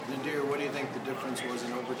defense was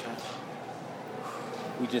in overtime?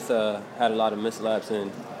 We just had a lot of mislaps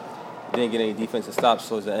and didn't get any defensive stops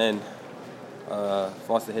towards the end.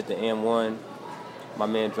 Foster hit the and-1. My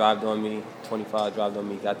man drived on me, 25 drived on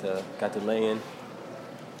me, got the lay-in.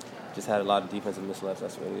 Just had a lot of defensive mislaps,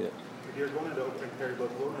 that's really it. You're going into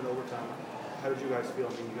overtime. How did you guys feel? I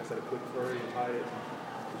mean, you guys had a quick flurry and tie it.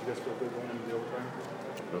 Did you guys feel good going into the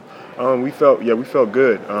overtime? We felt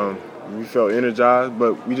good. We felt energized,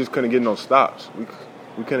 but we just couldn't get no stops.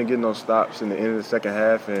 We couldn't get no stops in the end of the second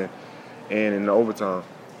half and in the overtime.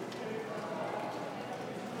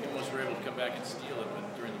 You almost were able to come back and steal it,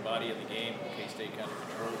 but during the body of the game, K-State kind of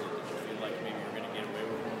controlled it. Did you feel like maybe you were going to get away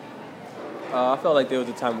with it? I felt like there was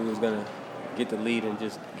a time we was going to get the lead and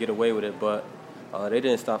just get away with it, but they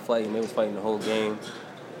didn't stop fighting. They was fighting the whole game,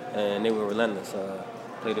 and they were relentless.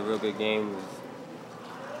 Played a real good game.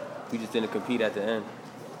 We just didn't compete at the end.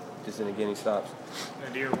 Just didn't get any stops.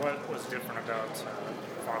 Naadir, what was different about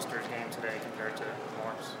Foster's game today compared to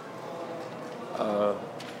Moore's?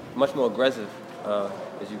 Much more aggressive,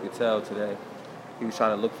 as you could tell today. He was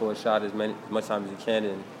trying to look for a shot as much time as he can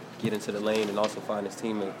and get into the lane and also find his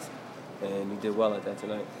teammates. And he did well at that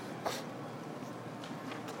tonight.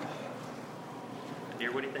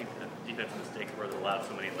 Naadir, what do you think the defensive mistakes were that allowed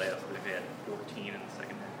so many layups? They've had 14 in the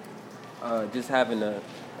second half. Just having to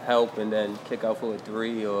help and then kick out for a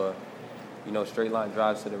three or, straight line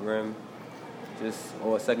drives to the rim,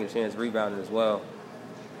 or a second chance rebounding as well.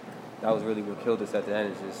 That was really what killed us at the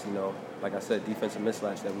end. It's just, like I said, defensive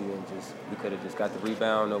mislaps that we could have just got the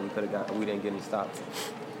rebound or we didn't get any stops.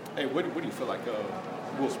 Hey, what do you feel like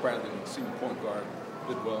Will Spradlin, senior point guard,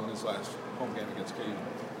 did well in his last home game against KU?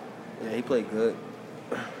 Yeah, he played good.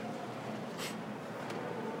 Did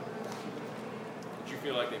you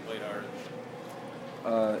feel like they played hard?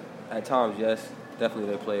 At times, yes.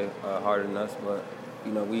 Definitely they play harder than us, but,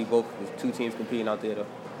 we both, there's two teams competing out there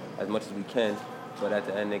as much as we can, but at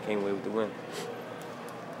the end they came away with the win.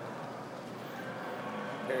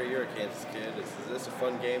 Perry, you're a Kansas kid. Is this a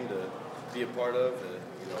fun game to be a part of?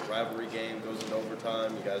 Rivalry game goes into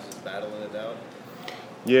overtime. You guys just battling it out?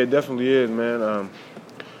 Yeah, it definitely is, man.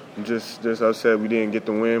 Just as I said, we didn't get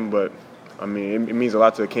the win, but it means a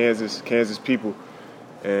lot to Kansas people,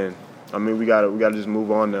 and we gotta just move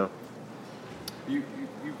on now. You've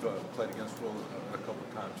played against Will a couple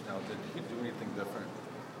of times now. Did he do anything different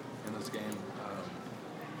in this game?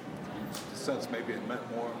 You sense maybe it meant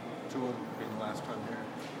more to him being the last time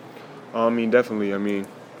here? Definitely.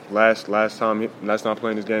 Last time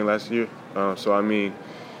playing this game last year.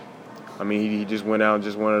 He just went out and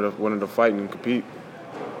just wanted to fight and compete.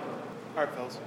 All right, fellas.